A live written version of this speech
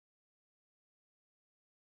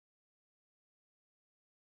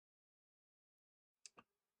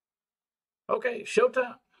Okay,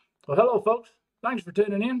 showtime. Well, hello, folks. Thanks for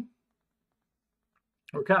tuning in.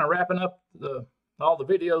 We're kind of wrapping up all the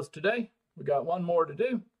videos today. We got one more to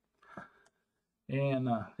do, and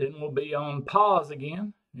then we'll be on pause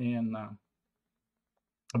again. And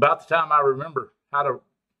about the time I remember how to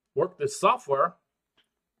work this software,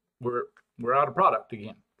 we're out of product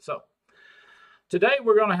again. So today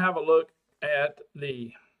we're going to have a look at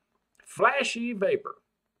the Flashy Vapor,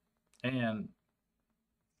 and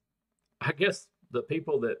I guess the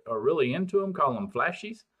people that are really into them call them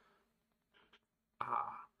flashies.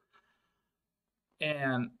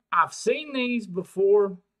 And I've seen these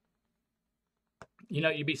before. You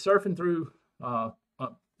know, you'd be surfing through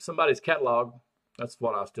somebody's catalog. That's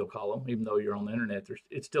what I still call them, even though you're on the internet.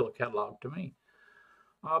 It's still a catalog to me.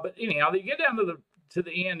 But anyhow, you get down to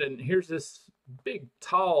the end, and here's this big,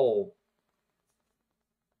 tall,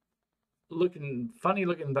 funny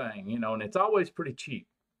looking thing, you know, and it's always pretty cheap.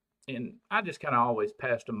 And I just kind of always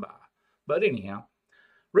passed them by. But anyhow,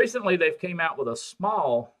 recently they've came out with a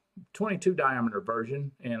small 22 diameter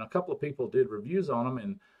version, and a couple of people did reviews on them,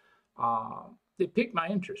 and it piqued my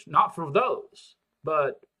interest. Not for those,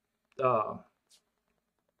 but I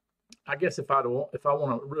guess if I want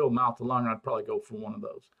a real mouth to lung, I'd probably go for one of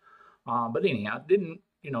those. But anyhow, it didn't,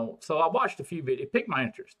 you know, so I watched a few videos. It piqued my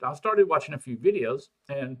interest. I started watching a few videos,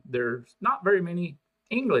 and there's not very many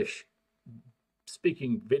English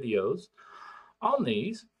speaking videos on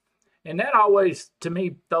these, and that always to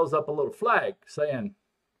me throws up a little flag saying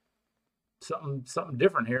something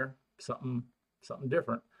different here, something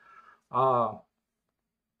different.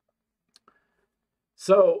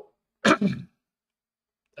 So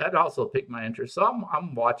that also piqued my interest. So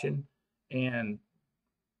I'm watching, and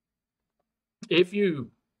if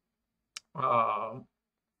you love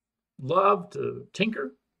to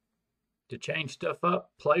tinker, to change stuff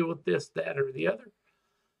up, play with this, that, or the other,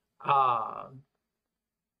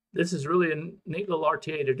 this is really a neat little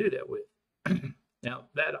RTA to do that with. Now,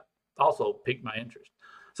 that also piqued my interest.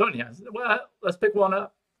 So anyhow, well, let's pick one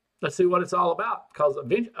up. Let's see what it's all about, because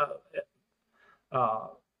I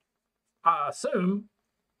assume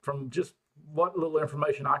from just what little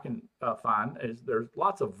information I can find is there's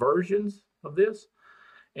lots of versions of this,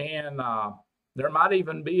 and there might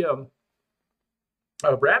even be a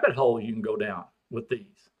rabbit hole you can go down with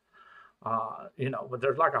these, you know, but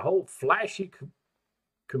there's like a whole flashy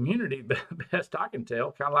community, best I can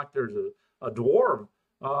tell, kind of like there's a dwarf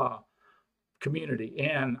community.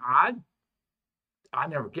 And I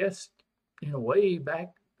never guessed, you know, way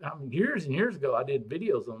back, years and years ago, I did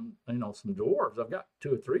videos on, you know, some dwarves. I've got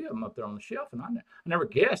 2 or 3 of them up there on the shelf, and I never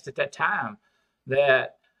guessed at that time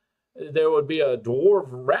that there would be a dwarf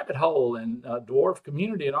rabbit hole and a dwarf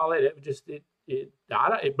community and all that. It just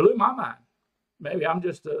it blew my mind. Maybe I'm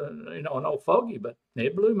just you know, an old fogey, but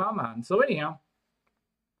it blew my mind. So anyhow,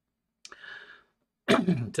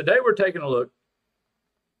 today we're taking a look,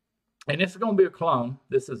 and it's going to be a clone.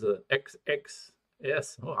 This is a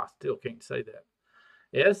XXS. Oh, I still can't say that.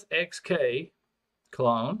 SXK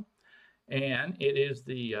clone, and it is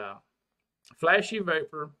the Flashy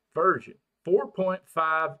Vapor version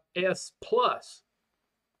 4.5S Plus.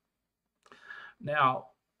 Now,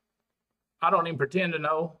 I don't even pretend to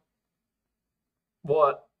know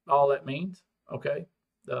what all that means. Okay,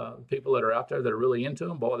 the people that are out there that are really into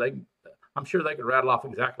them, boy, I'm sure they could rattle off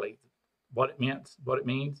exactly what it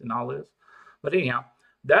means, and all this. But anyhow,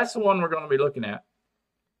 that's the one we're going to be looking at,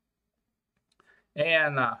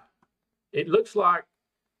 and it looks like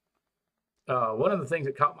one of the things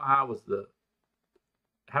that caught my eye was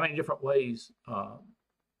how many different ways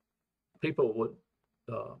people would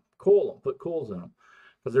coil them, put coils in them.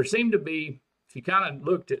 Because there seemed to be, if you kind of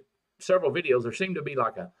looked at several videos, there seemed to be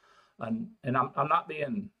like and I'm not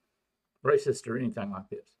being racist or anything like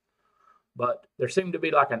this, but there seemed to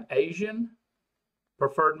be like an Asian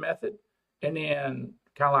preferred method, and then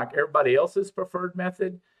kind of like everybody else's preferred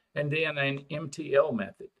method, and then an MTL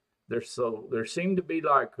method. There seemed to be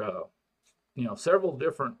like, you know, several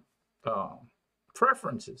different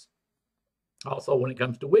preferences. Also, when it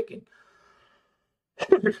comes to wicking,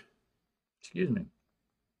 excuse me.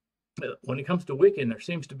 When it comes to wicking, there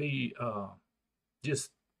seems to be just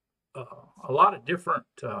a lot of different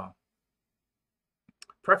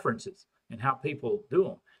preferences in how people do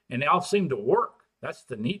them, and they all seem to work. That's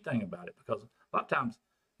the neat thing about it, because a lot of times,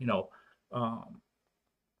 you know,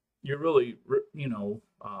 you're really, you know,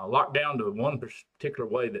 locked down to one particular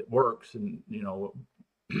way that works, and you know,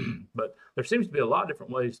 but there seems to be a lot of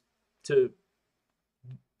different ways to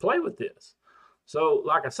play with this. So,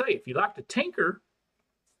 like I say, if you like to tinker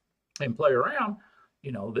and play around,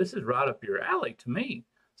 you know, this is right up your alley to me.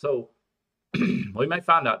 So we may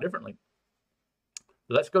find out differently.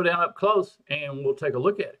 let's go down up close and we'll take a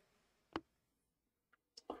look at it.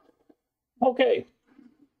 Okay.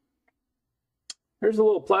 Here's a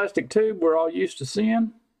little plastic tube we're all used to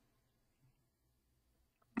seeing.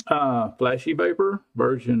 Flashy Vapor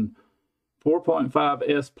version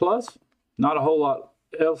 4.5S Plus. Not a whole lot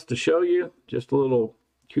else to show you, just a little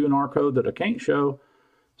Q&R code that I can't show.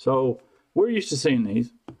 So we're used to seeing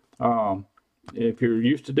these. If you're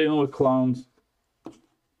used to dealing with clones,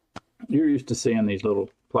 you're used to seeing these little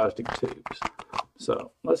plastic tubes.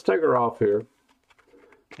 So let's take her off here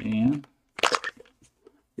and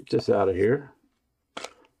get this out of here.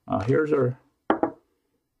 Here's our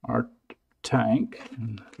tank.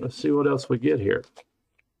 And let's see what else we get here.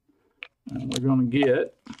 And we're going to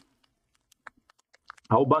get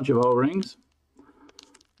a whole bunch of O-rings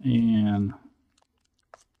and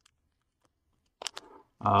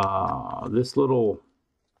this little,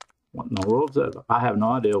 what in the world is that? I have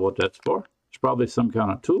no idea what that's for. It's probably some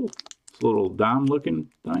kind of tool. It's a little dime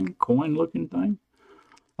looking thing, coin looking thing.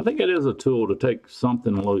 I think it is a tool to take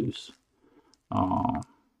something loose.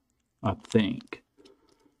 I think.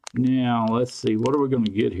 Now let's see, what are we going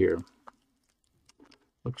to get here?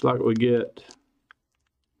 Looks like we get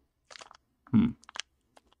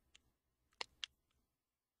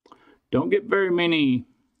don't get very many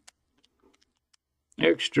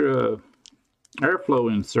extra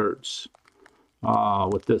airflow inserts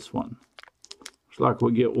with this one. Looks like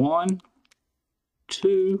we get 1,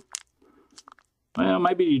 2, well,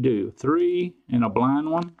 maybe you do 3 and a blind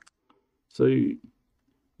one. So you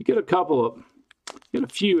get a couple of, get a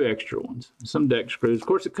few extra ones, some deck screws. Of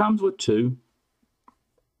course, it comes with 2.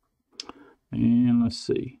 And let's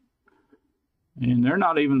see. And they're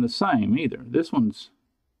not even the same either. This one's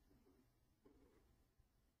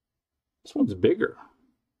bigger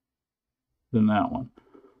than that one.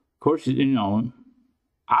 Of course, you know,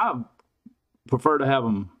 I prefer to have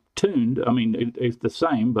them tuned. I mean, it's the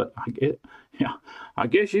same, but I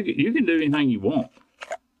guess you can do anything you want.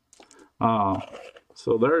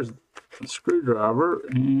 So there's a screwdriver,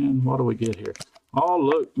 and what do we get here? Oh,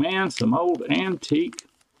 look, man, some old antique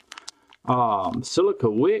silica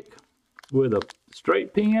wick with a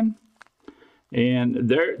straight pin. And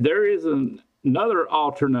there is another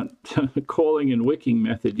alternate coiling and wicking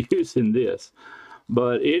method using this,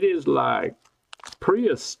 but it is like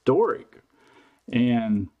prehistoric.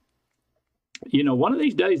 And you know, one of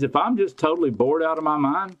these days, if I'm just totally bored out of my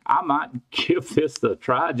mind, I might give this a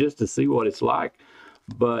try just to see what it's like.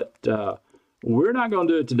 But we're not going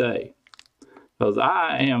to do it today, because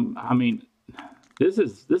I mean, this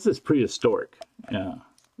is prehistoric. And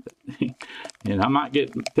I might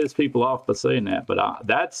piss people off by saying that, but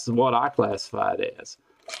that's what I classify it as.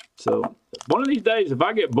 So one of these days, if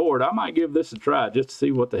I get bored, I might give this a try just to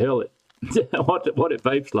see what the hell what it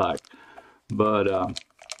vapes like. But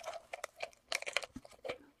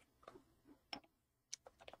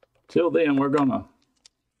till then, we're gonna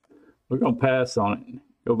pass on it.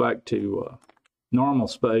 Go back to normal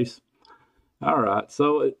space. All right.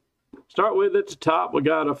 So start with at the top. We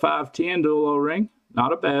got a 510 dual O-ring.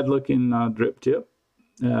 Not a bad looking drip tip.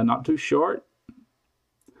 Not too short.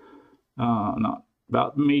 Not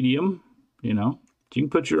about medium. You know, you can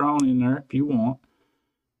put your own in there if you want.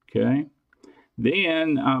 Okay.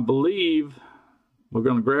 Then I believe we're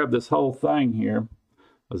going to grab this whole thing here,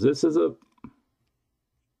 because this is a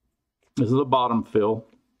bottom fill.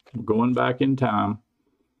 We're going back in time.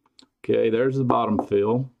 Okay, there's the bottom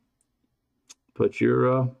fill. Put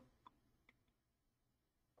your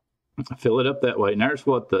fill it up that way. And there's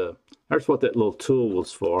what that little tool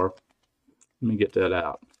was for. Let me get that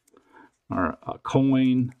out. Or a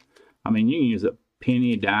coin. I mean, you can use a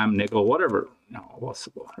penny, dime, nickel, whatever. No, what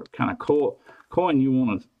kind of coin you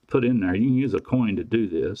want to put in there. You can use a coin to do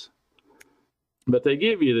this. But they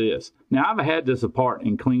give you this. Now, I've had this apart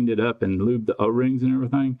and cleaned it up and lubed the O-rings and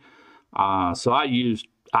everything. So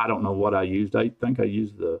I don't know what I used. I think I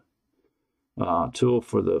used the tool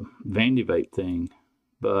for the Vandy Vape thing.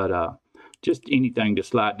 But just anything to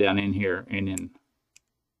slide down in here and then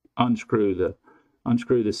unscrew the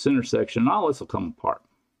center section, and all this will come apart.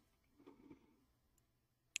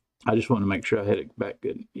 I just want to make sure I had it back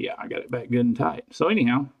good. Yeah, I got it back good and tight. So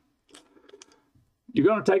anyhow, you're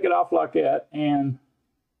going to take it off like that, and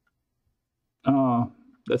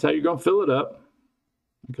that's how you're going to fill it up.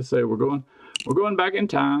 Like I say, we're going back in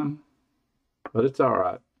time, but it's all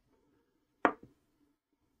right.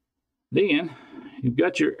 Then you've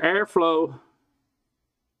got your airflow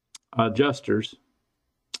adjusters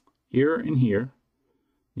here and here.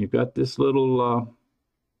 You've got this little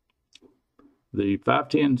the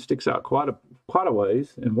 510 sticks out quite a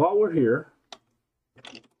ways. And while we're here,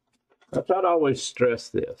 I try to always stress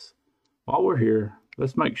this. While we're here,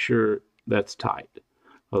 let's make sure that's tight.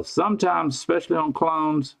 Well, sometimes, especially on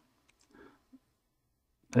clones,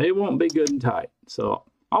 they won't be good and tight. So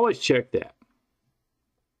always check that.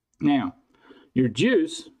 Now, your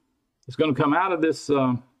juice is going to come out of this,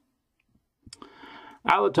 out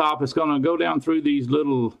of the top. It's going to go down through these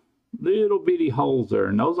little bitty holes there.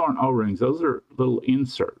 And those aren't O-rings. Those are little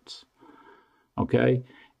inserts. Okay?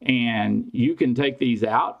 And you can take these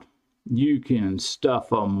out. You can stuff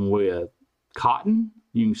them with cotton.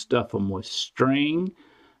 You can stuff them with string.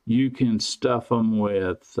 You can stuff them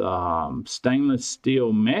with stainless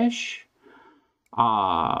steel mesh.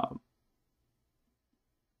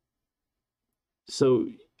 So,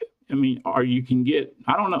 I mean, or you can get,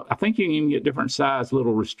 I don't know, I think you can even get different size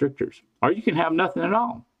little restrictors. Or you can have nothing at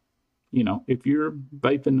all. You know, if you're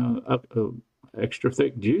vaping a extra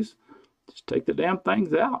thick juice, just take the damn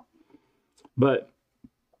things out. But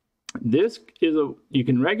this is you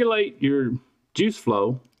can regulate your juice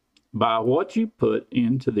flow by what you put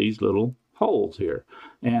into these little holes here.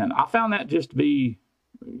 And I found that just to be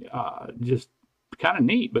just kind of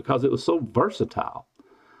neat because it was so versatile.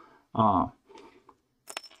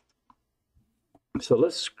 So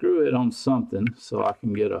let's screw it on something so I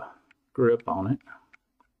can get a grip on it.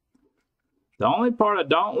 The only part I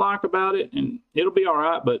don't like about it, and it'll be all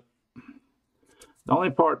right, but the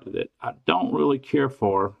only part that I don't really care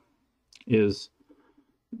for is,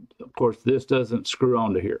 of course, this doesn't screw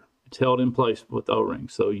onto here. It's held in place with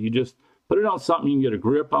O-rings. So you just put it on something, you can get a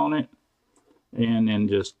grip on it, and then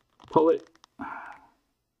just pull it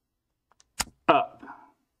up.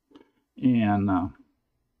 And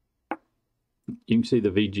you can see the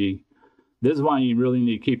VG. This is why you really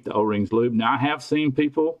need to keep the O-rings lubed. Now, I have seen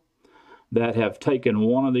people that have taken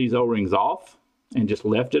one of these O-rings off and just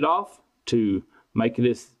left it off to make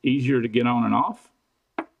this easier to get on and off.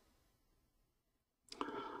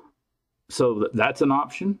 So that's an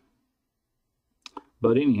option.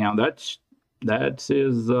 But anyhow, that's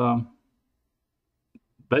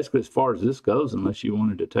basically as far as this goes, unless you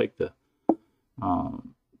wanted to take the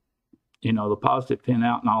you know, the positive pin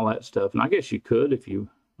out and all that stuff. And I guess you could if you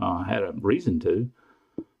had a reason to.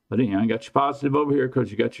 But anyhow, you got your positive over here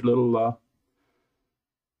because you got your little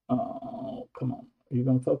come on, are you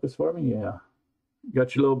going to focus for me? Yeah, you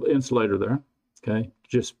got your little insulator there. Okay,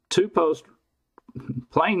 just 2-post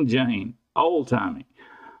plain Jane old-timey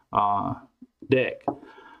deck.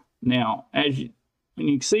 Now, when you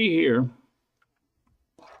can see here,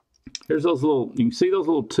 here's those little, you can see those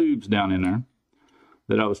little tubes down in there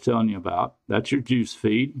that I was telling you about. That's your juice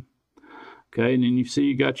feed. Okay, and then you see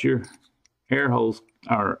you got your air holes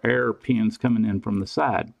or air pins coming in from the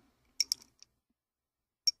side.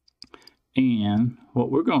 And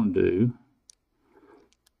what we're going to do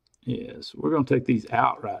is we're going to take these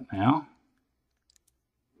out right now.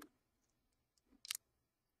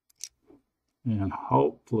 And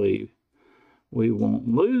hopefully we won't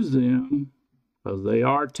lose them because they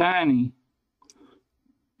are tiny.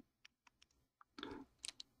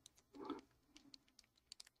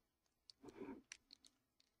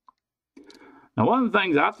 Now, one of the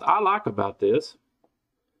things I like about this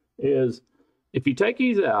is if you take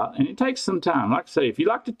these out, and it takes some time, like I say, if you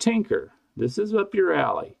like to tinker, this is up your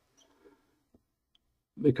alley.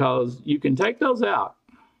 Because you can take those out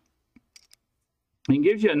and it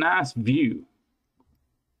gives you a nice view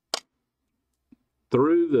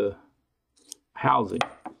through the housing.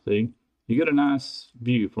 See, you get a nice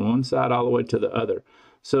view from one side all the way to the other.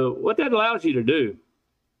 So what that allows you to do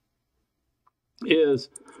is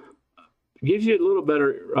gives you a little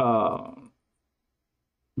better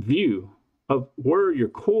view of where your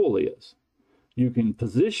coil is. You can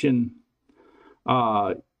position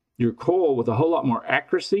your coil with a whole lot more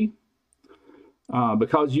accuracy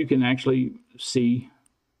because you can actually see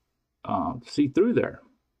through there.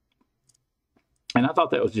 And I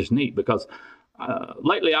thought that was just neat because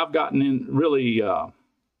lately I've gotten in really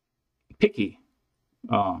picky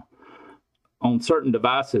on certain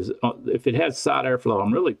devices. If it has side airflow,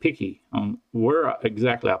 I'm really picky on where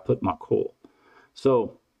exactly I put my coil.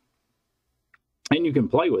 So, and you can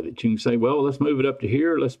play with it. You can say, well, let's move it up to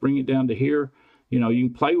here. Let's bring it down to here. You know, you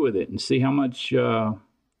can play with it and see how much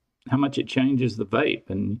it changes the vape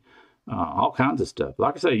and all kinds of stuff.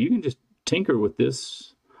 Like I say, you can just tinker with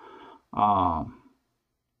this all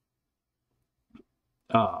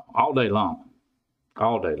day long.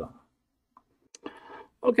 All day long.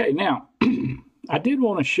 Okay, now, I did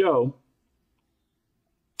want to show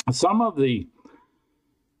some of the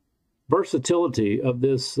versatility of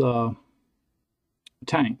this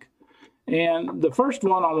tank. And the first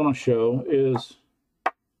one I want to show is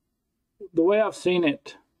the way I've seen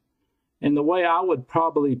it and the way I would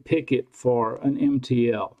probably pick it for an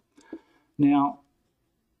MTL. Now,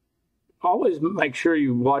 always make sure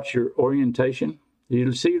you watch your orientation.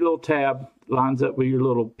 You see your little tab lines up with your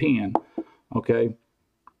little pin, okay?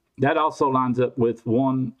 That also lines up with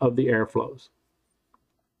one of the airflows.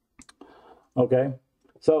 Okay,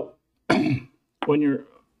 so when you're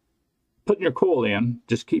putting your coil in,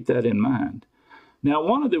 just keep that in mind. Now,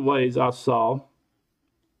 one of the ways I saw,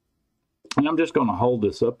 and I'm just going to hold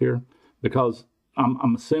this up here because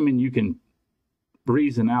I'm assuming you can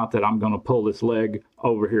reason out that I'm going to pull this leg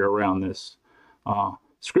over here around this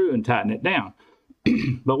screw and tighten it down.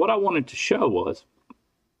 But what I wanted to show was,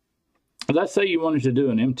 let's say you wanted to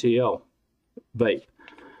do an MTL vape.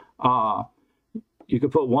 You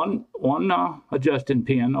could put one adjusting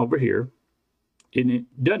pin over here, and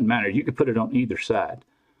it doesn't matter. You could put it on either side.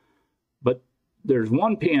 But there's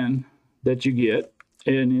one pin that you get,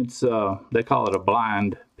 and it's they call it a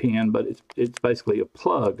blind pin, but it's basically a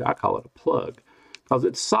plug. I call it a plug because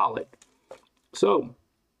it's solid. So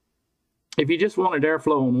if you just wanted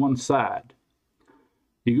airflow on one side,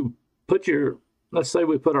 you put your, let's say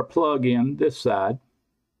we put our plug in this side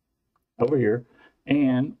over here,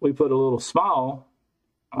 and we put a little small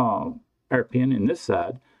air pin in this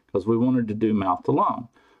side because we wanted to do mouth to lung.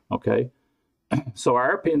 Okay, so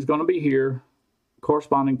our air pin is going to be here,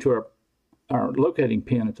 corresponding to our locating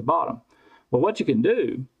pin at the bottom. Well, what you can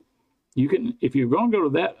do, you can, if you're going to go to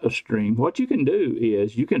that extreme, what you can do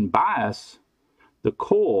is you can bias the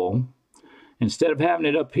coil instead of having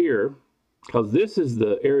it up here, because this is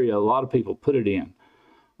the area a lot of people put it in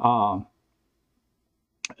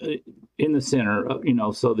the center, you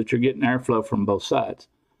know, so that you're getting airflow from both sides.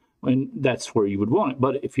 And that's where you would want it.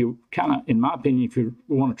 But if you kind of, in my opinion, if you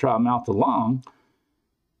want to try mouth to lung,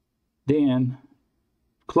 then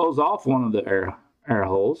close off one of the air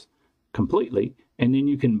holes completely, and then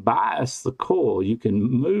you can bias the coil. You can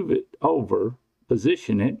move it over,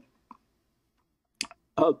 position it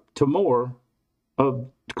up to more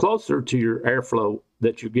of closer to your airflow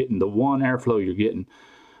that you're getting, the one airflow you're getting.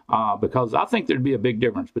 Because I think there'd be a big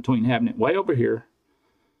difference between having it way over here,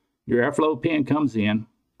 your airflow pin comes in,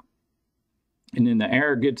 and then the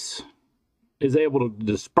air is able to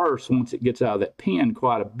disperse once it gets out of that pin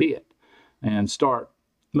quite a bit and start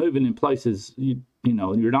moving in places you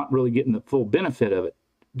know you're not really getting the full benefit of it.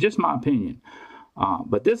 Just my opinion.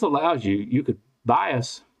 But this allows you could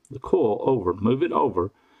bias the coil over, move it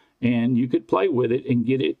over, and you could play with it and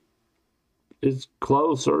get it as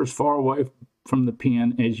close or as far away from the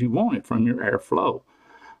pin as you want it from your airflow.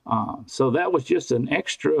 So that was just an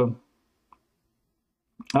extra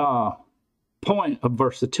point of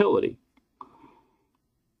versatility.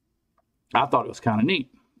 I thought it was kind of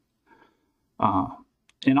neat.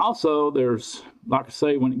 And also there's, like I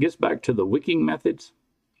say, when it gets back to the wicking methods,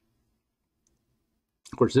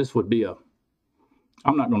 of course this would be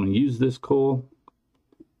I'm not going to use this coil.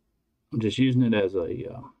 I'm just using it as a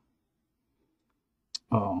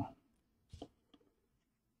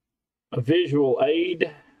visual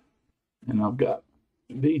aid, and I've got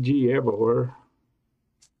VG everywhere.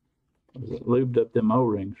 Lubed up them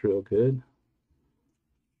O-rings real good.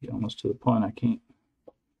 Get almost to the point I can't,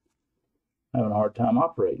 having a hard time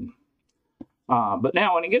operating. But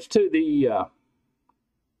now when it gets to the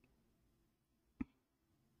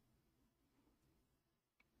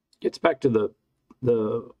gets back to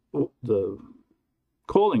the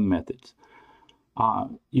coiling methods,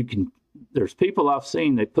 there's people I've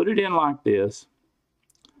seen, they put it in like this,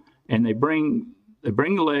 and they bring the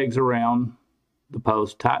legs around the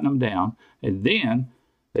post, tighten them down, and then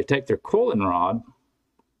they take their coiling rod,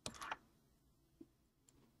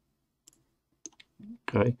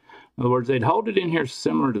 okay, in other words, they'd hold it in here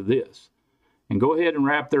similar to this, and go ahead and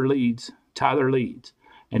wrap their leads, tie their leads,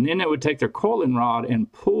 and then they would take their coiling rod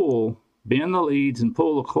and bend the leads and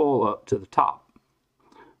pull the coil up to the top.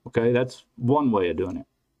 Okay, that's one way of doing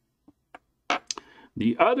it.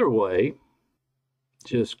 The other way,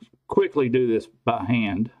 just quickly do this by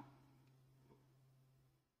hand.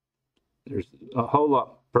 There's a whole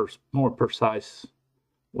lot more precise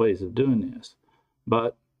ways of doing this.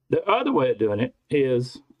 But the other way of doing it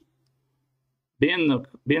is bend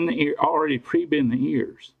the ear, already pre-bend the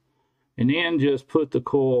ears, and then just put the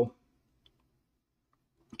coil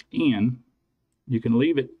in. You can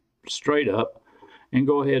leave it straight up and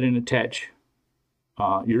go ahead and attach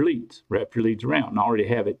your leads, wrap your leads around, and already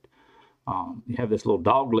have it. You have this little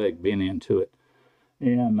dog leg bent into it,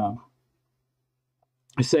 and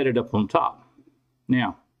set it up on top.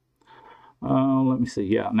 Now, let me see.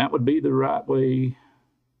 Yeah, and that would be the right way,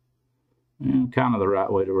 kind of the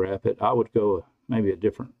right way to wrap it. I would go maybe a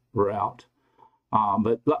different route,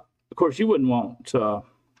 but of course, you wouldn't want,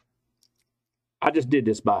 I just did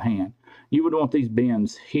this by hand. You would want these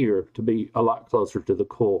bends here to be a lot closer to the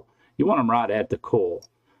coil. You want them right at the coil.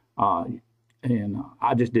 And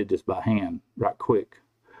I just did this by hand right quick.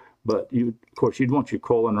 But you, of course, you'd want your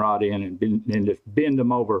coiling rod in and just bend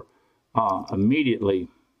them over immediately.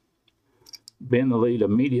 Bend the lead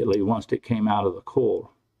immediately once it came out of the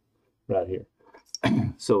coil right here.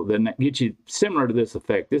 So then that gets you similar to this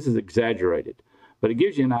effect. This is exaggerated, but it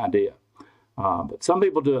gives you an idea. But some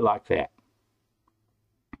people do it like that.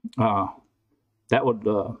 That would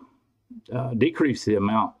decrease the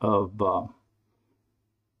amount of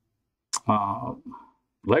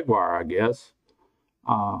leg wire, I guess.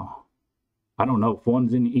 I don't know if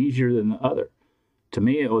one's any easier than the other. To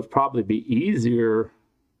me, it would probably be easier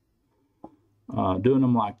doing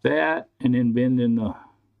them like that and then bending the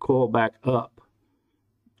coil back up.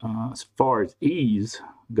 As far as ease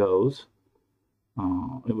goes,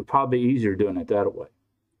 it would probably be easier doing it that way.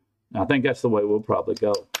 I think that's the way we'll probably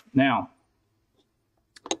go. Now,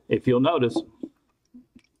 if you'll notice,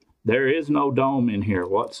 there is no dome in here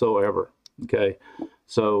whatsoever, okay?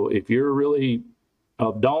 So if you're really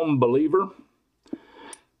a dome believer,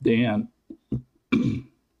 then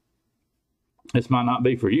this might not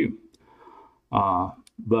be for you.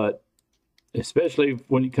 But especially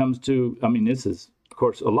when it comes to, I mean, this is, of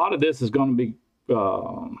course, a lot of this is going to be,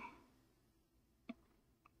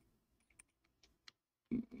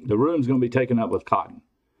 the room's going to be taken up with cotton.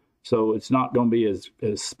 So it's not going to be as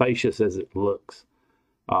spacious as it looks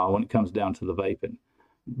when it comes down to the vaping.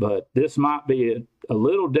 But this might be a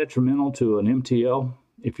little detrimental to an MTL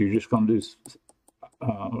if you're just going to do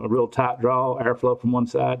a real tight draw, airflow from one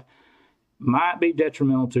side. Might be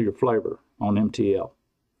detrimental to your flavor on MTL.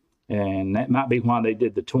 And that might be why they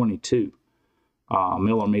did the 22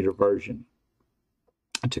 millimeter version,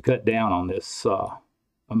 to cut down on this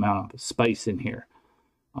amount of space in here.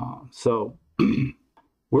 So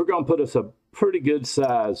we're going to put us a pretty good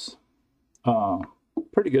size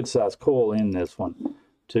coil in this one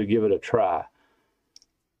to give it a try.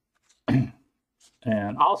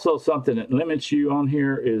 And also something that limits you on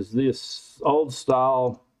here is this old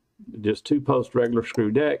style, just 2-post regular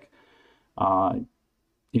screw deck.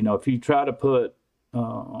 You know, if you try to put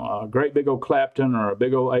a great big old Clapton or a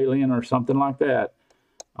big old Alien or something like that,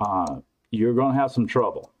 you're going to have some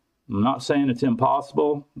trouble. I'm not saying it's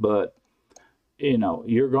impossible, but, you know,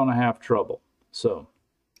 you're going to have trouble. So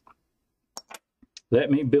let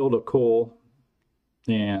me build a coil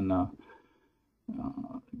and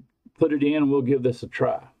put it in, and we'll give this a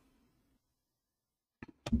try.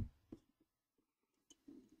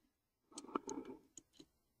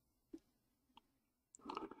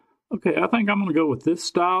 Okay, I think I'm going to go with this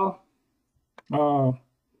style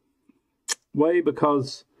way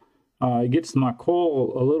because it gets my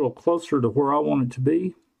coil a little closer to where I want it to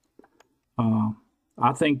be.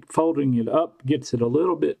 I think folding it up gets it a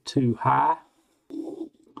little bit too high.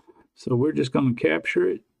 So we're just going to capture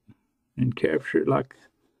it and capture it like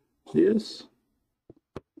this.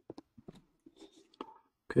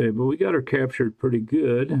 Okay, but we got her captured pretty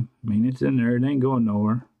good. I mean, it's in there. It ain't going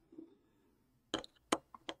nowhere.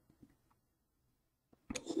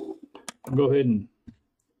 Go ahead and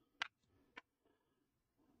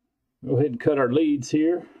cut our leads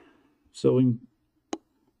here so we can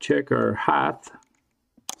check our height,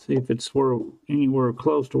 see if it's anywhere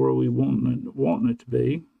close to where we want it to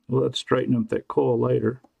be. We'll have to straighten up that coil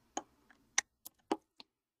later.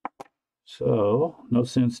 So no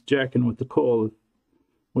sense jacking with the coil if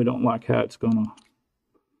we don't like how it's gonna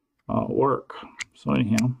work. So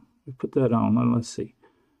anyhow, we put that on and let's see.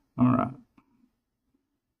 All right.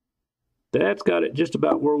 That's got it just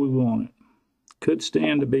about where we want it. Could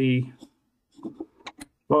stand to be,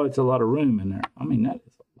 well, it's a lot of room in there. I mean, that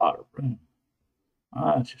is a lot of room.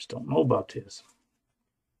 I just don't know about this.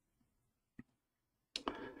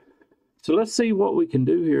 So let's see what we can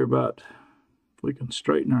do here about, if we can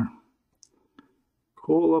straighten our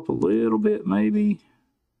coil up a little bit maybe.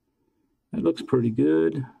 That looks pretty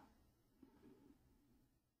good.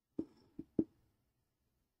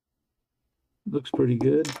 Looks pretty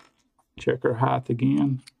good. Check our height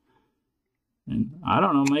again. And I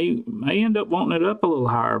don't know, may end up wanting it up a little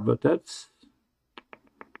higher, but that's,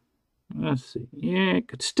 let's see. Yeah, it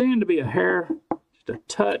could stand to be a hair, just a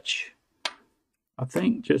touch. I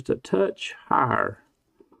think just a touch higher.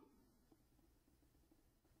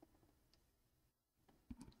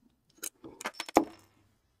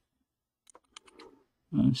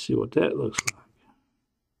 Let's see what that looks like.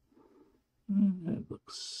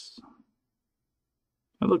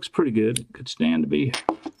 That looks pretty good. It could stand to be,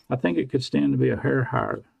 I think it could stand to be a hair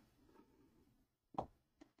higher.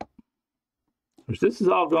 Which this is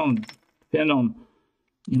all going to depend on,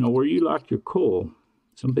 you know, where you like your coil.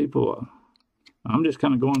 Some people, I'm just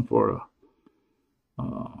kind of going for a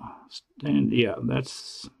stand. Yeah,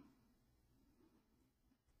 that's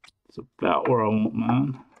about where I want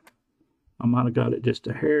mine. I might have got it just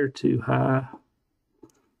a hair too high.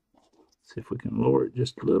 See if we can lower it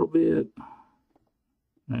just a little bit.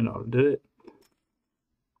 And I'll do it.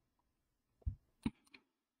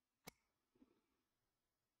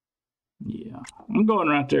 Yeah, I'm going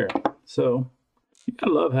right there. So I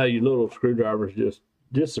love how your little screwdrivers just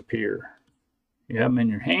disappear. You have them in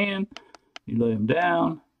your hand, you lay them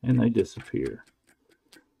down, and they disappear.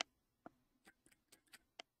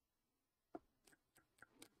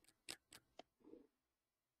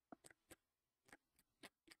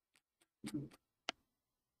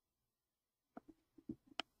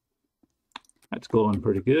 That's glowing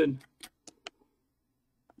pretty good.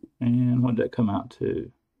 And what did that come out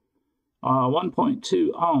to?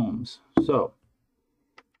 1.2 ohms. So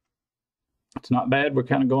it's not bad. We're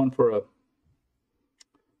kind of going for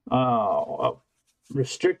a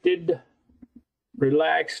restricted,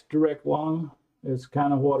 relaxed direct lung. Is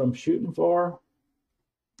kind of what I'm shooting for.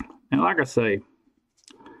 And like I say,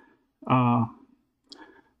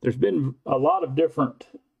 there's been a lot of different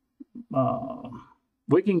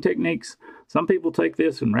wicking techniques. Some people take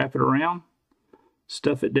this and wrap it around,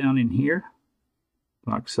 stuff it down in here,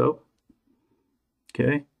 like so.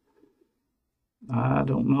 Okay. I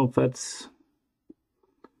don't know if that's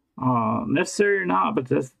necessary or not, but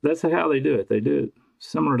that's how they do it. They do it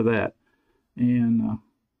similar to that. And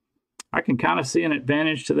I can kind of see an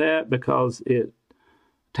advantage to that because it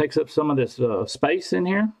takes up some of this space in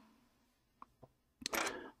here.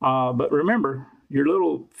 But remember, your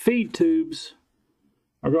little feed tubes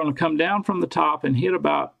are going to come down from the top and hit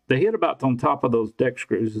about on top of those deck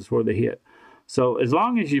screws is where they hit. So as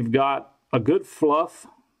long as you've got a good fluff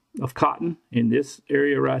of cotton in this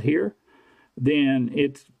area right here, then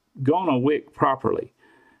it's going to wick properly.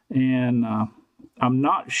 And I'm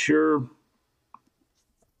not sure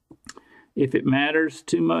if it matters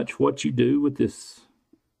too much what you do with this,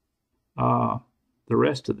 the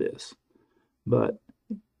rest of this, but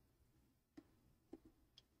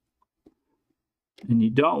and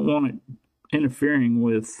you don't want it interfering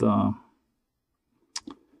with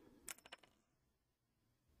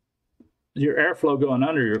your airflow going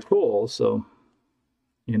under your coil. So,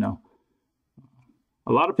 you know,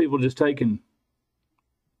 a lot of people just take and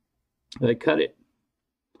they cut it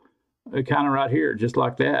kind of right here, just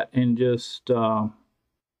like that, and just and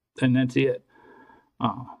that's it.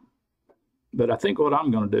 But I think what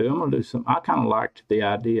I'm going to do, I'm going to do some. I kind of liked the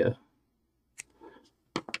idea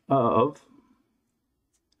of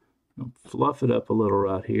fluff it up a little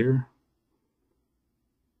right here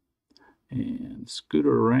and scoot it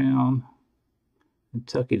around and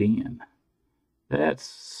tuck it in.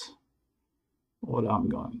 That's what I'm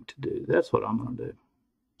going to do. That's what I'm going to do.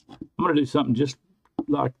 I'm going to do something just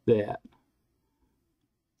like that.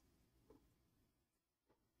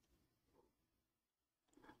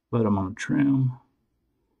 But I'm going to trim.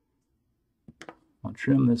 I'll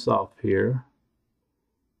trim this off here,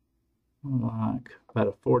 like about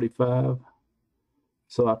a 45.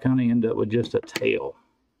 So I kind of end up with just a tail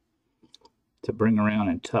to bring around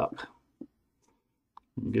and tuck.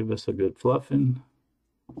 Give us a good fluffing.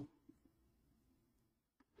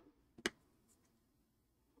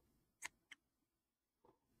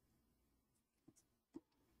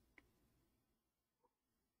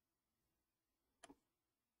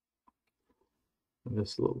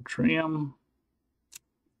 This little trim,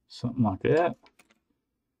 something like that.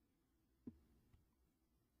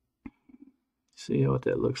 See what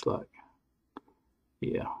that looks like.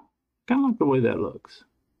 Yeah, kind of like the way that looks.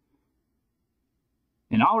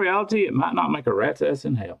 In all reality, it might not make a rat's ass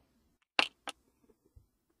in hell.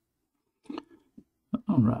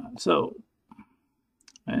 All right, so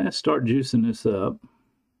let's start juicing this up.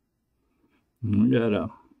 We got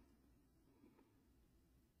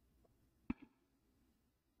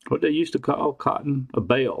what they used to call cotton, a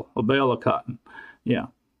bale of cotton. Yeah,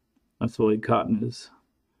 that's the way cotton is.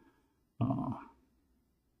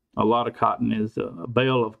 A lot of cotton is a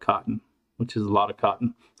bale of cotton, which is a lot of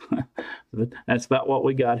cotton. But that's about what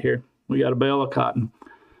we got here. We got a bale of cotton.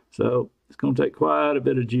 So it's going to take quite a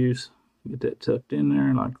bit of juice. Get that tucked in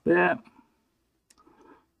there like that.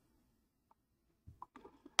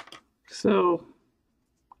 So,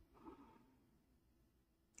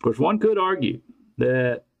 of course, one could argue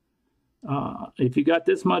that if you got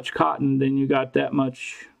this much cotton, then you got that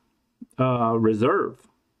much reserve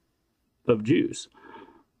of juice.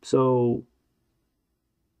 So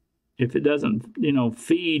if it doesn't, you know,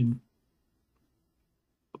 feed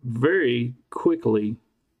very quickly,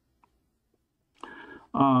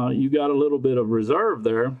 you got a little bit of reserve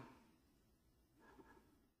there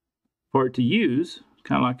for it to use,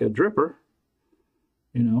 kind of like a dripper.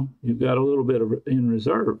 You know, you've got a little bit of in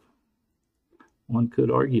reserve. One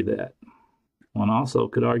could argue that. One also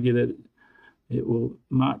could argue that it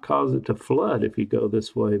might cause it to flood if you go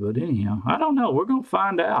this way. But anyhow, I don't know. We're going to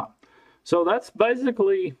find out. So that's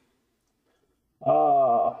basically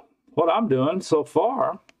what I'm doing so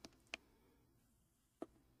far.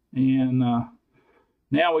 And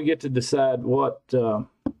now we get to decide what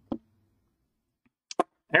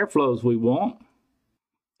airflows we want.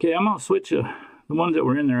 Okay, I'm going to switch the ones that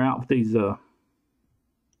were in there out with these on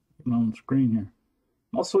the screen here.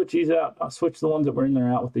 I'll switch these out. I'll switch the ones that were in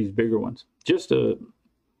there out with these bigger ones, just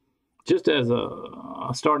as a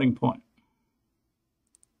starting point.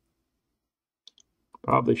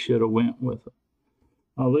 Probably should have went with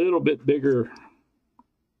a little bit bigger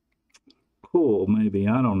pool, maybe.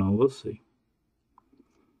 I don't know. We'll see.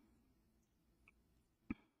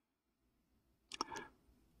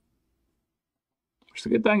 The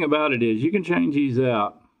good thing about it is you can change these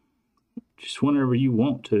out just whenever you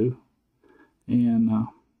want to. And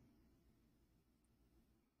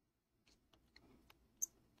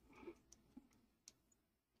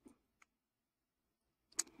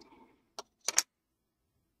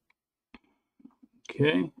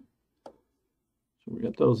okay, so we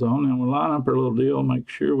got those on, and we'll line up our little deal, make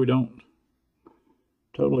sure we don't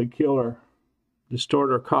totally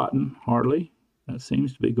distort our cotton. Hardly. That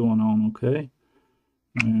seems to be going on okay.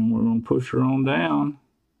 And we're going to push her on down.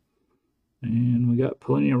 And we got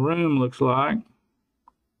plenty of room, looks like.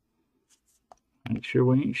 Make sure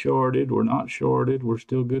we ain't shorted. We're not shorted. We're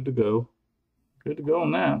still good to go. Good to go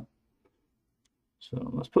on that.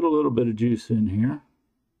 So let's put a little bit of juice in here.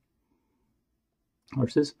 Of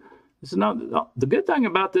course, this is not the good thing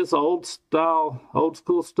about this old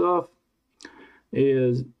school stuff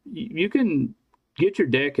is you can get your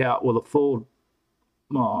deck out with a full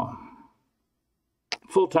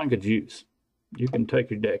tank of juice. You can take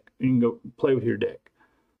your deck. You can go play with your deck.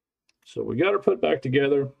 So we got her put back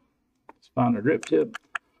together. Let's find our drip tip.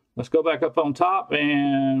 Let's go back up on top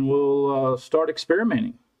and we'll start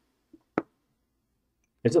experimenting.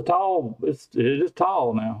 It is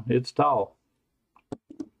tall now. It's tall.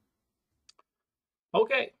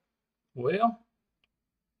 Okay. Well,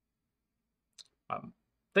 I'm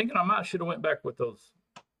thinking I should have went back with those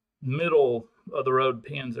middle of the road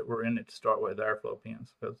pins that were in it to start with, the airflow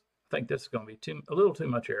pins, because I think this is going to be a little too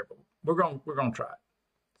much air, but we're going to try it.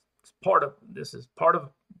 It's this is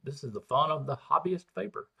the fun of the hobbyist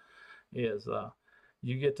vapor, is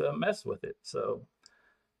you get to mess with it. So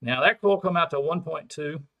now that coil come out to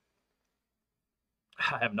 1.2.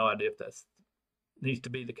 I have no idea if that needs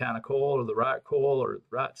to be the kind of coil or the right coil or the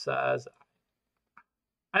right size.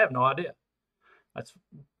 I have no idea. That's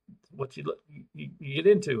what you get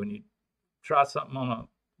into when you try something on a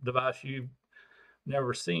device you've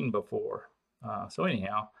never seen before. So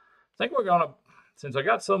anyhow, I think we're gonna, since I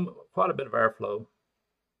got quite a bit of airflow,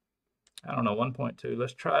 I don't know, 1.2.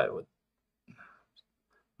 Let's try it with.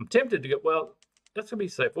 I'm tempted to go. Well, that's gonna be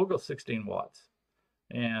safe. We'll go 16 watts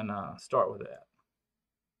and start with that.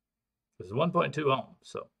 This is 1.2 ohms,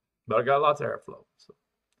 so but I got lots of airflow. So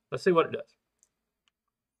let's see what it does.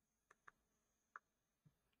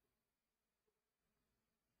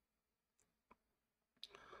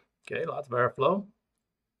 Okay, lots of airflow.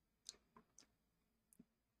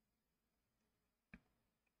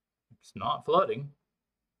 It's not flooding.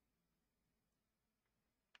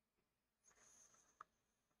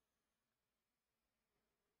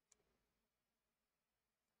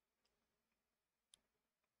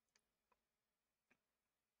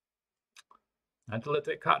 I have to let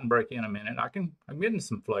that cotton break in a minute. I'm getting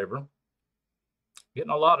some flavor.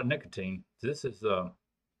 Getting a lot of nicotine. This is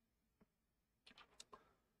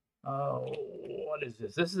what is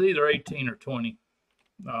this? This is either 18 or 20.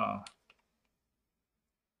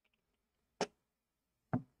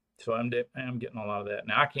 So I'm getting a lot of that.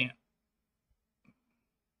 Now I can't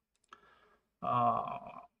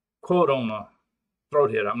quote on a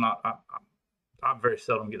throat hit. I very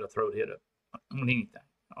seldom get a throat hit on anything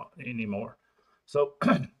anymore. So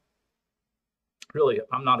really,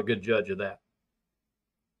 I'm not a good judge of that.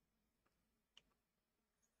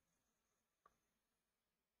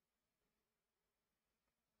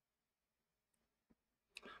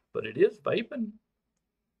 But it is vaping.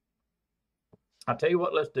 I'll tell you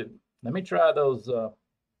what, let's do. Let me try those. Let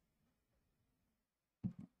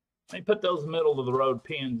me put those middle of the road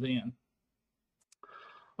pins in.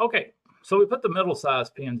 Okay, so we put the middle size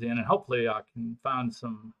pins in, and hopefully I can find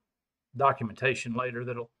some documentation later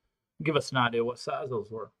that'll give us an idea what size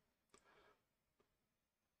those were.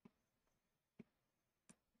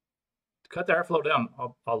 Cut the airflow down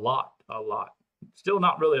a lot. Still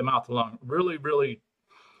not really a mouth to lung. Really, really.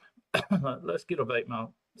 Let's get a vape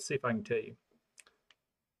mouth. See if I can tell you.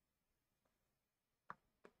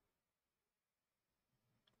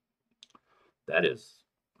 That is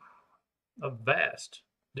a vast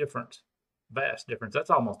difference. Vast difference. That's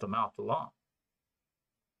almost a mouth to lung.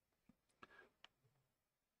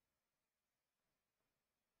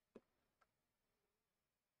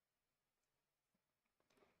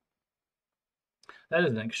 That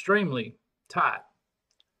is an extremely tight,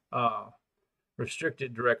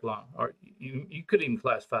 restricted direct lung, or you could even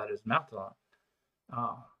classify it as mouth to lung.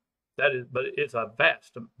 That is, but it's a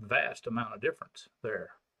vast amount of difference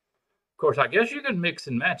there. Of course, I guess you can mix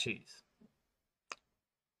and match these. I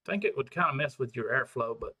think it would kind of mess with your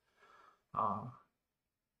airflow, but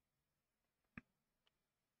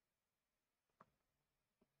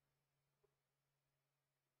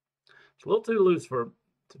it's a little too loose to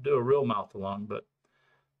do a real mouth to lung, but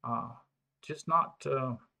just not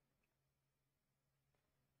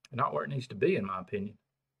where it needs to be, in my opinion.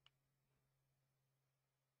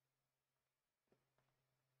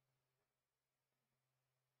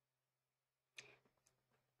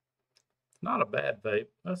 Not a bad vape.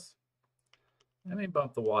 Let me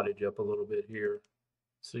bump the wattage up a little bit here,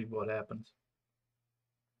 see what happens.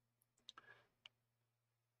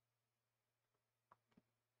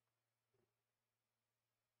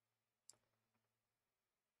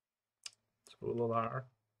 Let's go a little higher.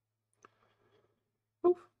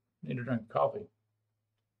 Oof, need to drink coffee.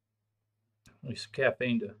 At least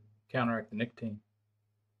caffeine to counteract the nicotine.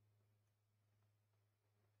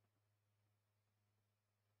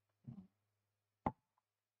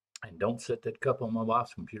 And don't set that cup on my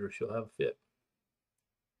wife's computer. She'll have a fit.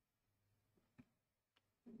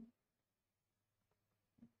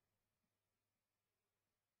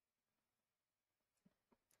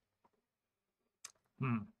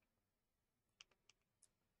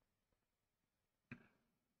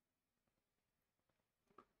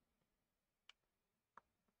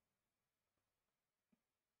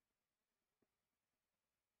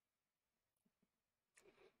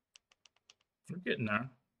 We're getting there.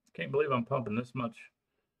 Can't believe I'm pumping this much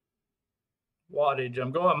wattage.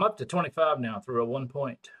 I'm up to 25 now through a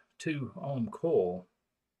 1.2 ohm coil.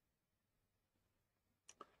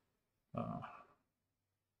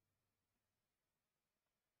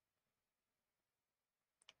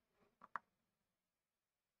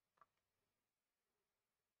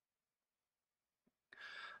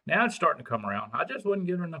 Now it's starting to come around. I just wasn't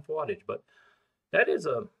getting enough wattage, but that is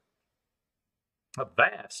a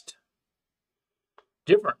vast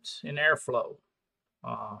difference in airflow.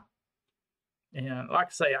 And like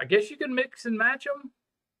I say, I guess you can mix and match them.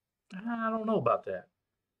 I don't know about that.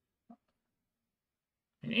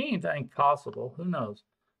 Anything possible, who knows?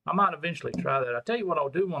 I might eventually try that. I tell you what I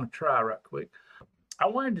do want to try right quick. I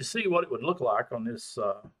wanted to see what it would look like on this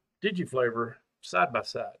DigiFlavor side by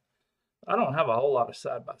side. I don't have a whole lot of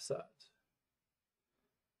side by sides.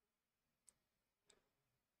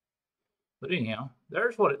 But anyhow,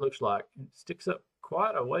 there's what it looks like. It sticks up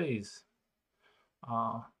quite a ways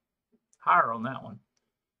higher on that one.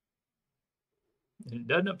 And it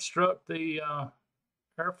doesn't obstruct the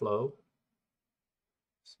airflow.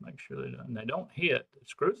 Let's make sure they don't hit. It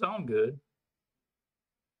screws on good.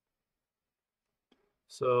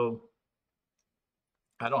 So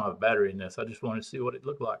I don't have a battery in this. I just wanted to see what it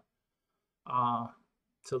looked like.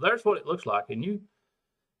 So there's what it looks like. And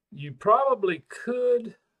you probably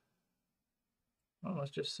could, well,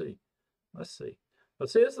 let's just see. Let's see. But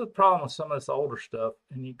see, this is the problem with some of this older stuff,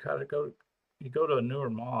 and you kind of go to a newer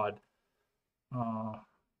mod.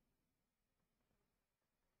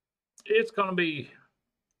 It's going to be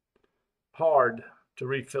hard to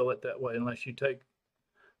refill it that way unless you take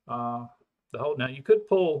the whole. Now you could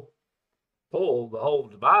pull the whole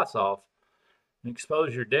device off and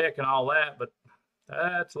expose your deck and all that, but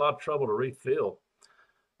that's a lot of trouble to refill.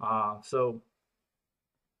 So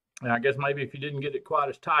I guess maybe if you didn't get it quite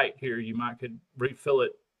as tight here, you could refill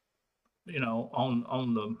it, you know,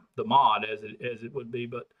 on the mod as it would be.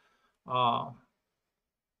 But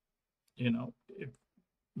you know, if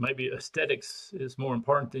maybe aesthetics is more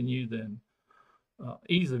important than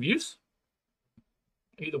ease of use.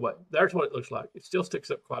 Either way, there's what it looks like. It still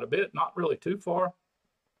sticks up quite a bit, not really too far.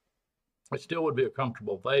 It still would be a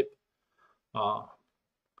comfortable vape.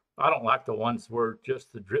 I don't like the ones where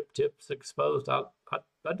just the drip tip's exposed. I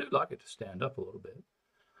do like it to stand up a little bit.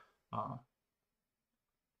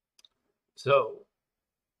 So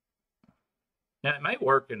Now it may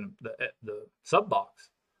work in the sub box.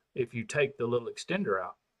 If you take the little extender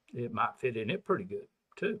out, it might fit in it pretty good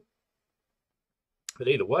too. But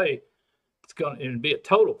either way, it'd be a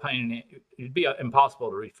total pain. It'd be impossible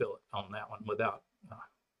to refill it on that one without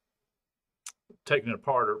taking it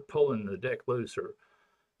apart or pulling the deck loose, or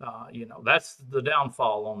that's the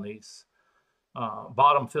downfall on these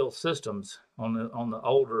bottom fill systems on the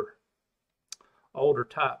older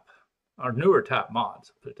type or newer type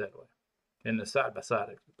mods, put it that way, in the side by side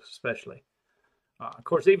especially. Of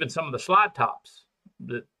course, even some of the slide tops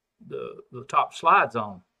that the top slides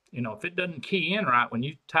on, if it doesn't key in right when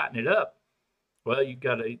you tighten it up, well, you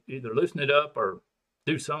got to either loosen it up or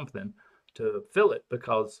do something to fill it,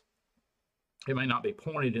 because it may not be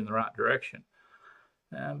pointed in the right direction.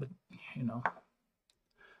 But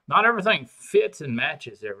not everything fits and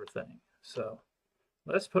matches everything. So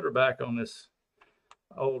let's put her back on this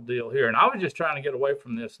old deal here. And I was just trying to get away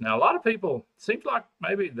from this. Now, a lot of people, seems like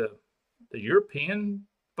maybe the European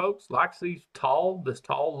folks likes this tall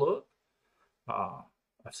look.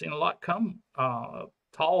 I've seen a lot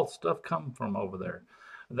tall stuff come from over there.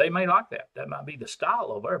 They may like that. That might be the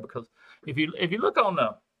style over there, because if you look on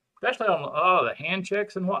especially on the hand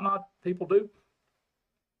checks and whatnot people do,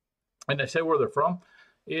 and they say where they're from,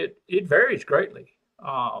 it varies greatly.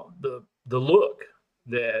 The look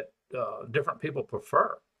that different people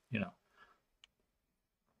prefer,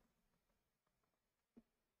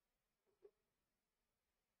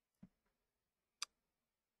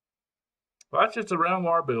 Well, that's just a round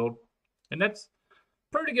wire build, and that's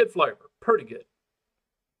pretty good flavor, pretty good.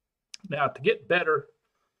 Now, to get better,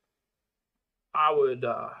 I would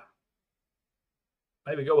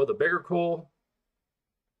maybe go with a bigger coil.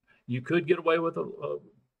 You could get away with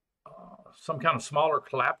some kind of smaller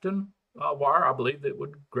Clapton wire. I believe that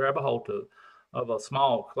would grab a hold of a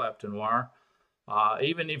small Clapton wire.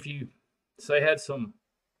 Even if you, say, had some,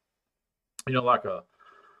 like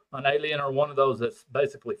an Alien or one of those that's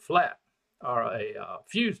basically flat, or a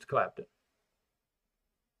fused Clapton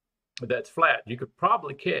that's flat, you could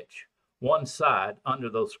probably catch one side under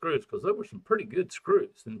those screws, because there were some pretty good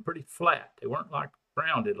screws and pretty flat. They weren't like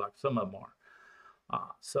rounded like some of them are.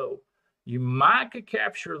 So you might could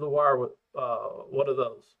capture the wire with one of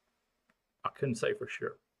those. I couldn't say for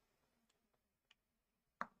sure.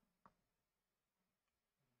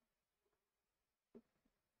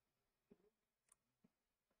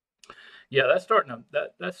 Yeah, that's starting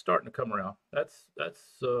to come around. That's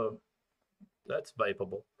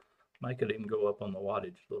vapeable. Make it even go up on the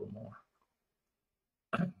wattage a little more.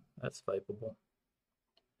 That's vapeable.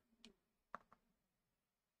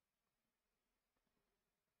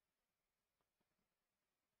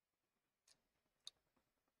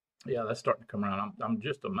 Yeah, that's starting to come around. I'm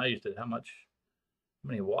just amazed at how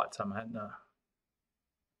many watts I'm at. And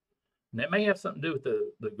that may have something to do with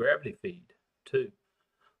the gravity feed too.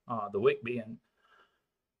 The wick being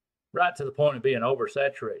right to the point of being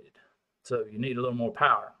oversaturated. So you need a little more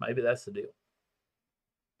power. Maybe that's the deal.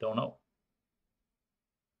 Don't know.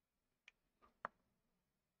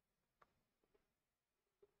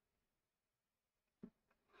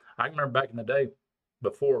 I can remember back in the day,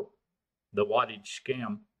 before the wattage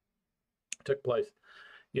scam took place,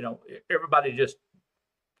 everybody just,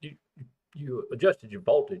 you adjusted your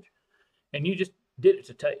voltage, and you just did it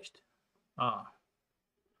to taste.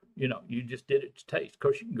 You just did it to taste. Of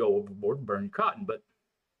course, you can go overboard and burn your cotton, but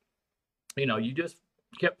you just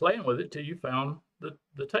kept playing with it till you found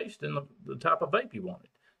the taste and the type of vape you wanted.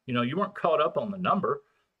 You weren't caught up on the number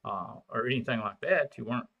or anything like that. You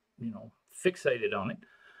weren't, fixated on it.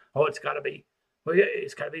 Oh, it's got to be, well, yeah,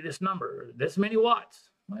 it's got to be this number, this many watts.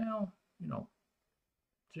 Well,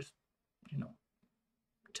 just,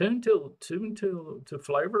 tune to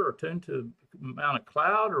flavor, or tune to amount of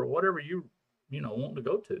cloud, or whatever you want to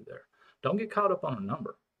go to there. Don't get caught up on a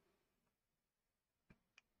number.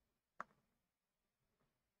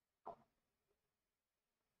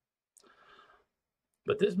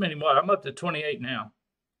 But this many watt, I'm up to 28 now,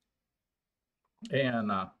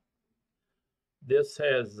 and this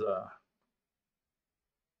has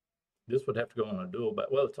this would have to go on a dual battery.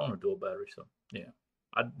 Well, it's on a dual battery, so yeah,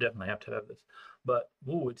 I definitely have to have this. But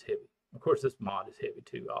it's heavy. Of course, this mod is heavy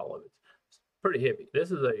too. All of it's pretty heavy.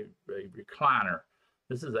 This is a recliner.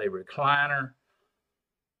 This is a recliner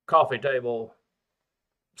coffee table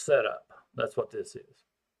setup. That's what this is.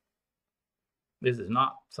 This is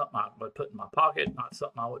not something I would put in my pocket, not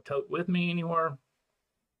something I would tote with me anywhere.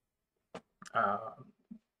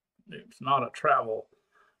 It's not a travel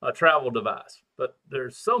device, but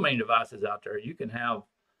there's so many devices out there. You can have,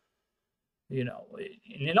 and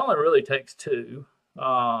it only really takes two.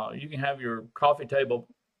 You can have your coffee table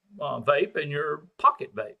vape and your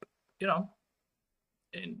pocket vape, you know,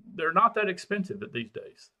 and they're not that expensive these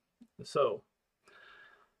days. So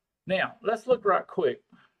now let's look right quick.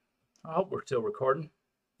 I hope we're still recording.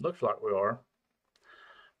 Looks like we are.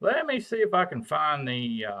 Let me see if I can find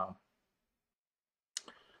the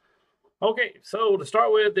okay, so to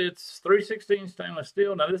start with, it's 316 stainless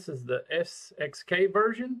steel. Now this is the SXK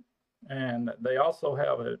version, and they also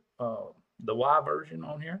have the Y version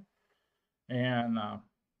on here, and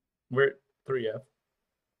we're at 3F.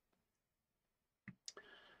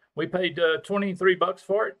 We paid $23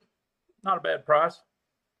 for it. Not a bad price.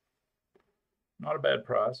 Not a bad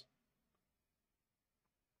price.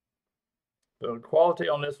 The quality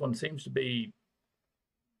on this one seems to be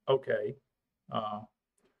okay. As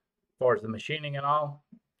far as the machining and all,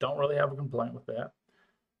 don't really have a complaint with that.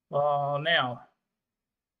 Now,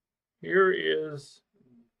 here is,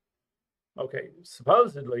 okay,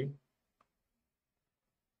 supposedly,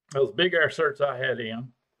 those big air certs I had in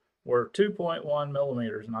were 2.1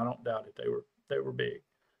 millimeters, and I don't doubt it. They were big.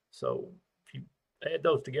 So if you add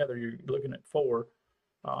those together, you're looking at 4.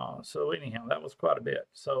 So anyhow, that was quite a bit.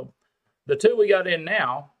 So the 2 we got in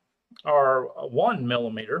now are 1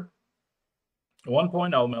 millimeter,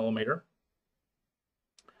 1.0 millimeter.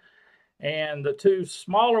 And the 2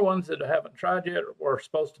 smaller ones that I haven't tried yet were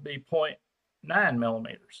supposed to be 0.9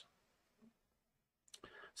 millimeters.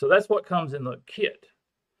 So that's what comes in the kit.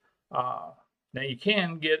 Now you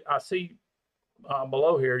can get, I see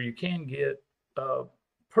below here, you can get a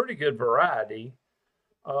pretty good variety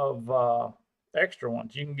of extra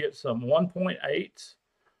ones. You can get some 1.8s,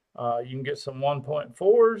 you can get some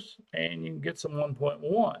 1.4s, and you can get some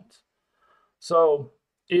 1.1s. So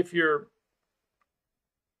if you're,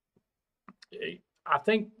 I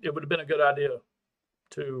think it would have been a good idea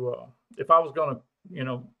to, if I was going to, you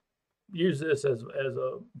know, use this as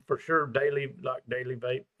a for sure daily, like daily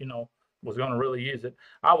vape, you know, was going to really use it,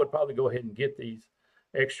 I would probably go ahead and get these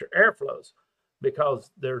extra airflows,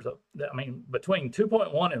 because there's a, I mean, between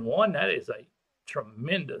 2.1 and 1, that is a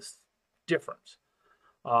tremendous difference.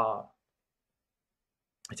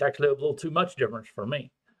 It's actually a little too much difference for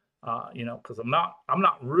me, you know, because I'm not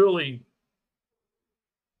really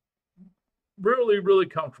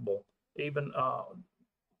comfortable even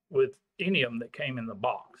with any of them that came in the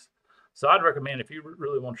box. So I'd recommend, if you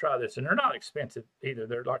really want to try this, and they're not expensive either.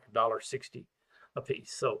 They're like $1.60 a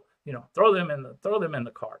piece. So, you know, throw them in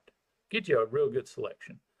the cart. Get you a real good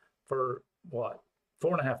selection for what,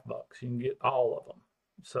 $4.50. You can get all of them.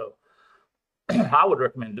 So I would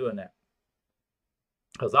recommend doing that,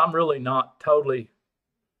 because I'm really not totally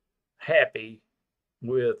happy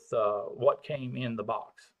with what came in the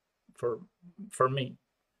box for me.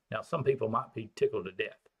 Now, some people might be tickled to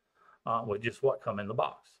death with just what come in the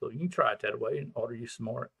box. So you can try it that way and order you some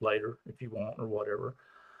more later if you want, or whatever.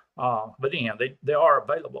 But anyhow, they are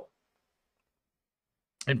available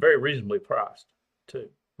and very reasonably priced too,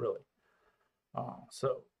 really.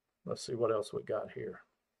 So let's see what else we got here.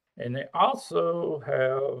 And they also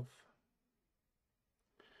have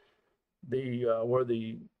the where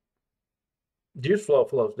the juice flow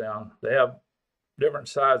flows down. They have different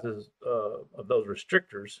sizes of those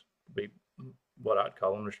restrictors, to be what I'd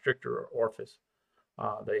call them, restrictor or orifice.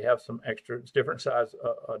 They have some extra, it's different size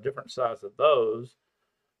of those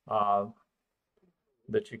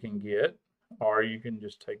that you can get, or you can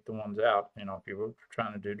just take the ones out. You know, if you were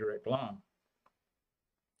trying to do direct lung,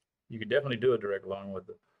 you could definitely do a direct lung with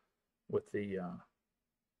the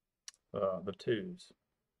 2s,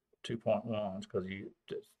 2.1s, because you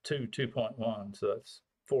two 2.1s, so that's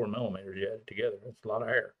 4 millimeters. You add it together, that's a lot of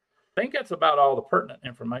air. I think that's about all the pertinent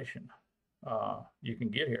information you can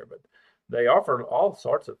get here, but they offer all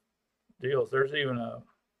sorts of deals. There's even a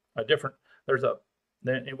different,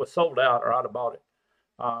 then it was sold out, or I'd have bought it,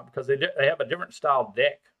 because they have a different style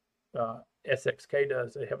deck. SXK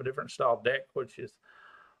does. They have a different style deck, which is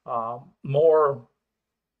more,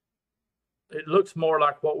 it looks more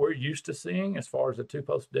like what we're used to seeing as far as a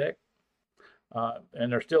 2-post deck.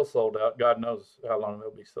 And they're still sold out. God knows how long they'll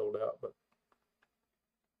be sold out, but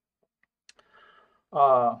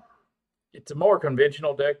it's a more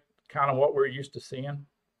conventional deck, kind of what we're used to seeing.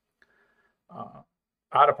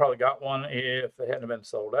 I'd have probably got one if they hadn't been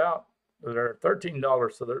sold out. They're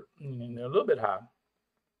 $13, so they're a little bit high.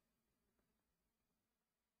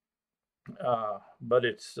 But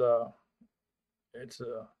it's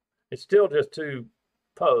still just 2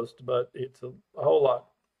 posts, but it's a whole lot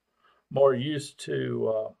more used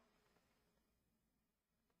to,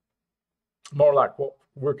 more like what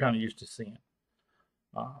we're kind of used to seeing.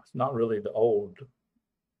 It's not really the old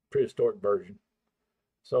prehistoric version.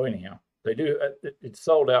 So anyhow, They do. It's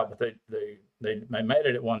sold out, but they made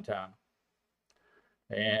it at one time,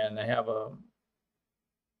 and they have a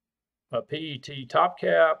PET top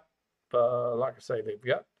cap. Like I say, they've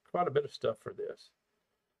got quite a bit of stuff for this,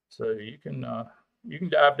 so you can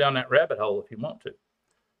dive down that rabbit hole if you want to.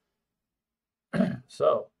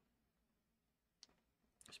 So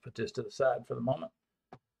let's put this to the side for the moment.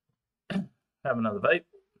 Have another vape.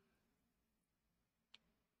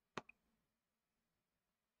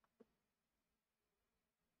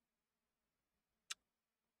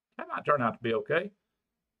 That might turn out to be okay.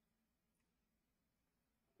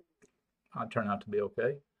 Might turn out to be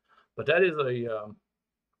okay. But that is a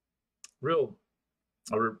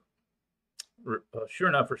sure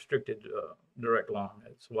enough restricted direct lung.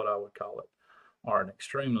 It's what I would call it, or an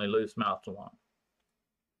extremely loose mouth lung.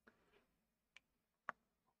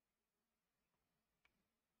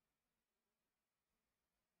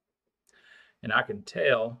 And I can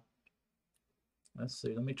tell. Let's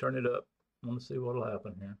see. Let me turn it up. I want to see what'll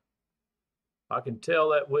happen here. I can tell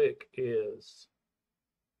that wick did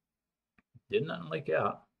not leak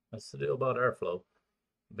out. That's the deal about airflow.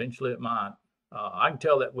 Eventually it might. I can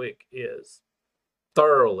tell that wick is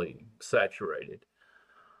thoroughly saturated,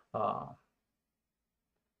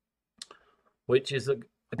 which is a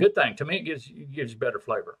good thing. To me, it gives you better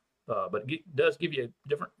flavor, but it does give you a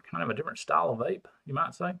different style of vape, you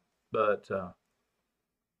might say. But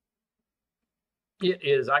it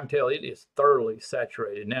is, I can tell it is thoroughly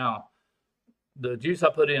saturated. Now, the juice I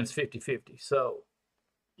put in is 50-50, so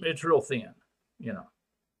it's real thin, you know.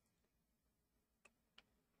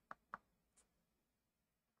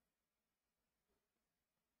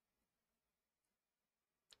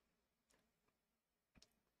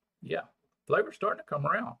 Yeah, flavor's starting to come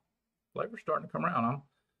around. Flavor's starting to come around.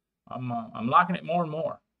 I'm liking it more and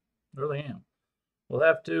more. Really am. We'll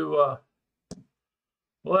have to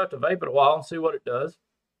vape it a while and see what it does.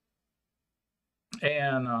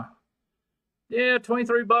 And yeah,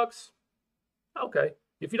 $23. Okay.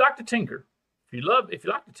 If you like to tinker, if you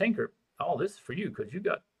like to tinker, oh, this is for you, because you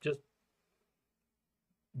got just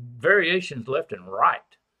variations left and right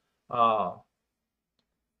of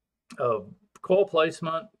coil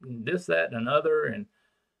placement, this, that, and another, and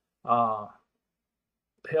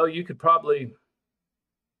hell, you could probably,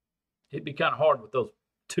 it'd be kind of hard with those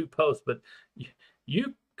two posts, but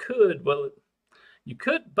you could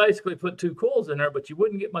basically put two coils in there, but you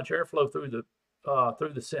wouldn't get much airflow through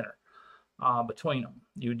the center between them.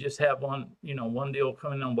 You would just have one deal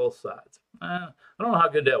coming on both sides. I don't know how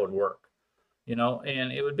good that would work,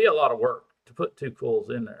 and it would be a lot of work to put two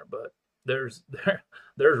coils in there, but there's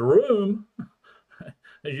room.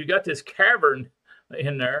 As you got this cavern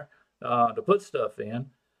in there to put stuff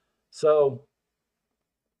in. So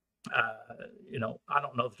I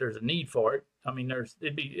don't know if there's a need for it. I mean,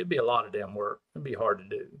 it'd be a lot of damn work. It'd be hard to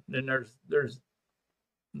do. Then there's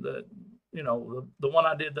the one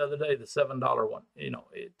I did the other day, the $7 one.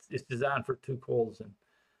 It's designed for two coils, and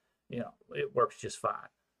it works just fine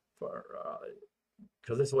for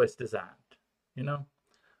because that's the way it's designed.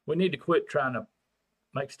 We need to quit trying to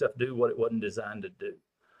make stuff do what it wasn't designed to do.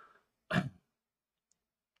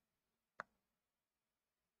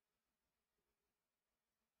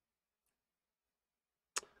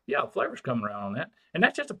 Yeah, flavor's coming around on that. And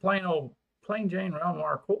that's just a plain Jane round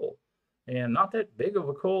wire coil, and not that big of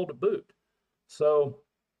a coil to boot. So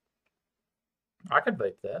I could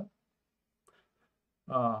vape that.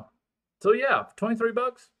 So yeah,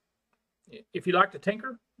 $23. If you like to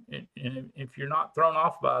tinker, and if you're not thrown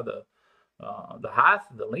off by the height,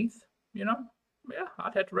 the length, yeah,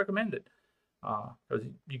 I'd have to recommend it. Because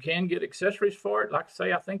you can get accessories for it. Like I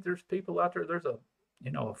say, I think there's people out there, there's a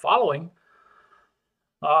following.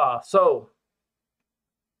 So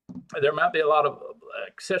there might be a lot of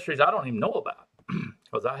accessories I don't even know about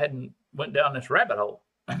because I hadn't went down this rabbit hole.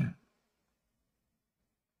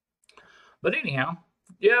 But anyhow,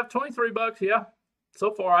 yeah, $23, yeah.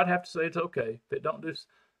 So far, I'd have to say it's okay. If it don't do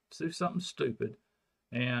something stupid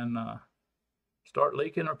and start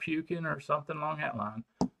leaking or puking or something along that line,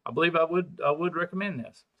 I believe I would recommend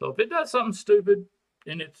this. So if it does something stupid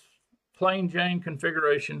in its plain Jane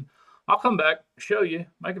configuration, I'll come back, show you,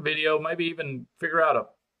 make a video, maybe even figure out a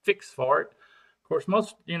fix for it. Of course,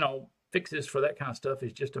 most fixes for that kind of stuff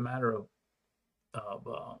is just a matter of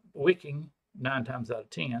wicking 9 times out of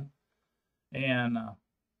 10 and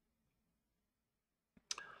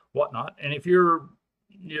whatnot. And if you're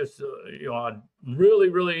just really,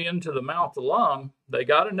 really into the mouth to lung, they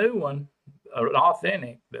got a new one, an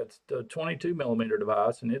authentic, that's the 22 millimeter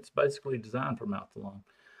device, and it's basically designed for mouth to lung,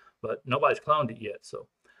 but nobody's cloned it yet, so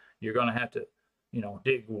you're going to have to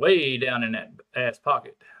dig way down in that ass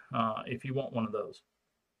pocket if you want one of those.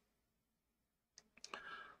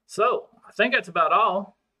 So I think that's about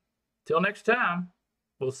all. Till next time,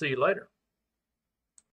 we'll see you later.